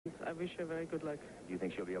I wish her very good luck. Do you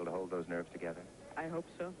think she'll be able to hold those nerves together? I hope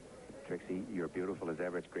so. Trixie, you're beautiful as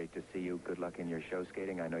ever. It's great to see you. Good luck in your show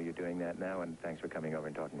skating. I know you're doing that now, and thanks for coming over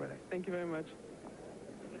and talking with us. Thank you very much.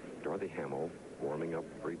 Dorothy Hamill warming up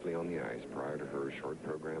briefly on the ice prior to her short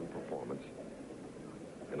program performance.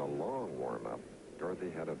 In a long warm-up, Dorothy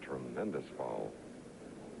had a tremendous fall.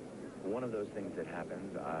 One of those things that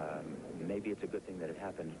happens, maybe it's a good thing that it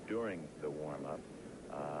happened during the warm-up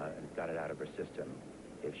and got it out of her system.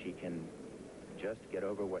 If she can just get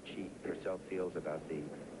over what she herself feels about the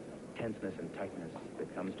tenseness and tightness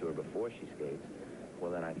that comes to her before she skates,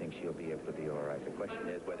 well, then I think she'll be able to be all right. The question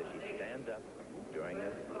is whether she stands up during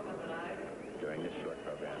this short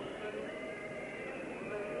program.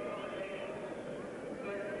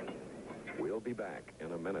 We'll be back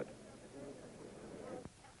in a minute.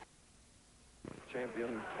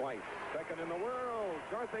 Champion twice, second in the world,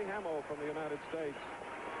 Dorothy Hamill from the United States.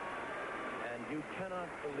 And you cannot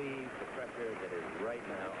believe the pressure that is right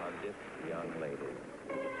now on this young lady.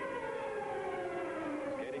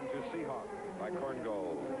 Skating to Seahawk by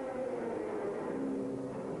Korngold.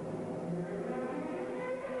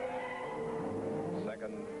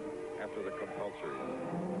 Second after the compulsory.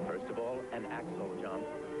 First of all, an axel jump.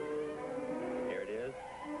 Here it is.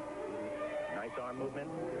 Nice arm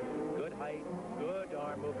movement. Good height. Good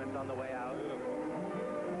arm movements on the way out.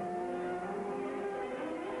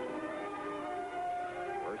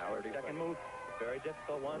 Our second move, very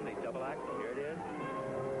difficult one, the double axel. Here it is.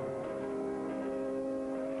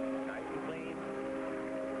 Nice and clean.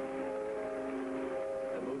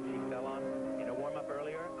 The move she fell on in a warm-up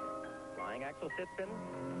earlier. Flying axel sit spin.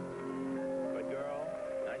 Good girl.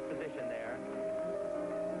 Nice position there.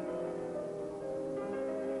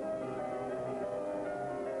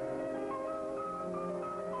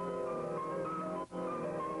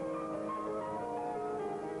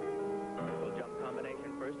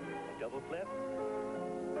 Double flip,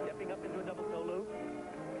 stepping up into a double toe loop.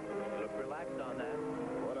 Look relaxed on that.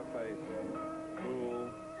 What a face. Cool,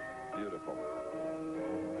 beautiful.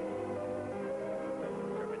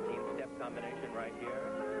 Serpentine step combination right here.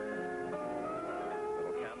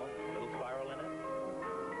 Little camel, little spiral in it.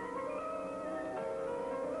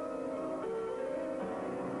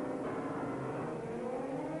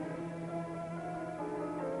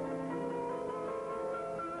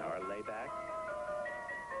 Our layback.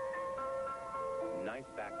 Nice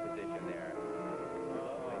back position there.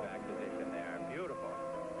 Lovely back position there. Beautiful.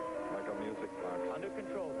 Like a music box. Under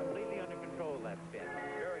control. Completely under control, that spin.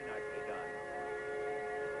 Very nicely done.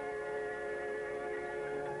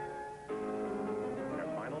 And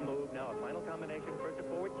our final move now, a final combination. First a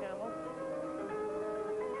forward camel.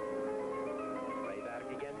 Lay back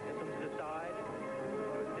again, system to the side.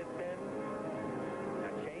 Sit spin.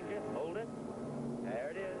 Now change it, hold it.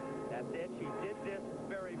 There it is. That's it. She did this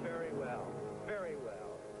very, very well. Very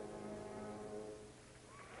well.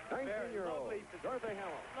 19-year-old Dorothy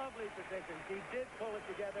Hamill. Lovely position. She did pull it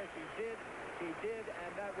together. She did,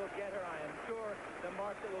 and that will get her, I am sure, the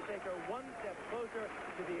mark that will take her one step closer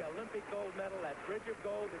to the Olympic gold medal, that bridge of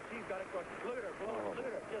gold that she's got across. Look at her, blowing. Look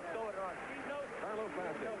at her, just going on. She knows it. Carlo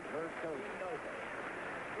Fassi, her coach. She knows it.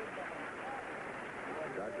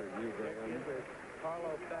 Dr. Hugh Graham.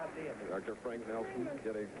 Carlo Fassi and Dr. Frank Nelson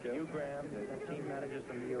getting kiss. Hugh Graham, the team managers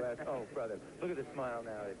from the U.S. Oh, brother, look at the smile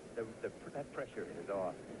now. That pressure is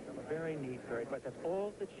off. Very neat, very quick. That's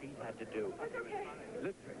all that she had to do.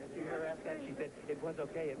 Listen, did you hear her ask that? She said, it was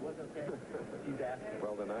okay, it was okay. She's asking.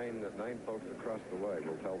 Well, the nine folks across the way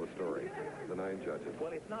will tell the story. The 9 judges.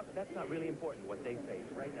 Well, that's not really important what they say.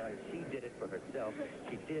 Right now, she did it for herself.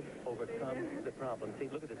 She did overcome the problem. See,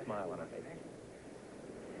 look at the smile on her face.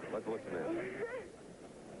 Let's listen in.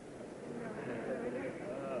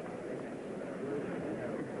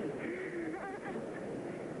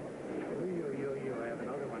 I have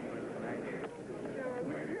another one for tonight.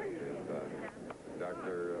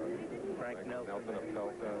 Dr. Frank Nelson of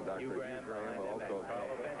Tulsa, Dr. Hugh Graham also.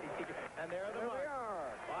 And there are the marks.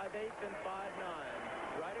 5/8 and 5/9.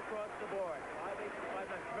 Right across the board. 5/8 and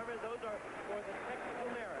 5/9. Remember, those are for the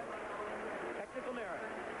technical merit. Technical merit.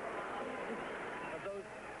 Of those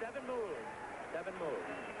 7 moves. 7 moves.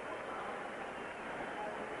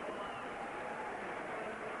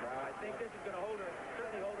 I think this is going to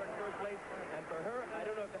certainly hold her in first place. And for her, I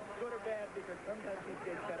don't know if that's good or bad, because sometimes she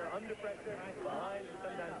gets better under pressure, behind, and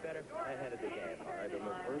sometimes better ahead of the game. All right, in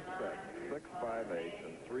the first set, 6-5-8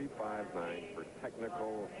 and 3-5-9 for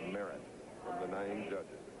technical merit from the 9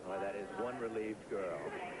 judges. Oh, that is one relieved girl.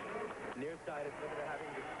 Nearsighted, look at her having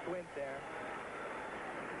to squint there.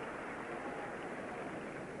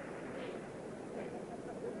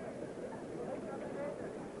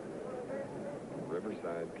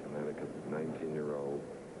 Riverside Connecticut 19-year-old,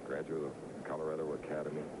 graduate of Colorado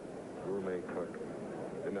Academy, gourmet cook.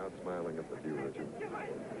 You're now smiling at the view, Richard.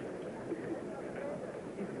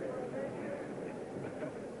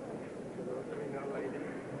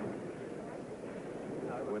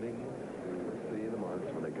 Waiting to see the marks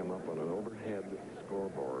when they come up on an overhead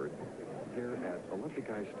scoreboard here at Olympic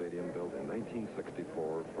Ice Stadium, built in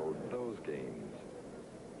 1964 for those games.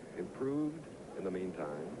 Improved in the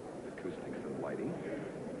meantime, acoustics and lighting.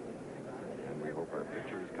 And we hope our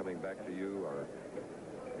pictures coming back to you are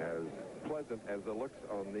as pleasant as the looks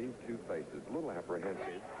on these two faces. A little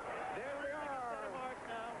apprehensive.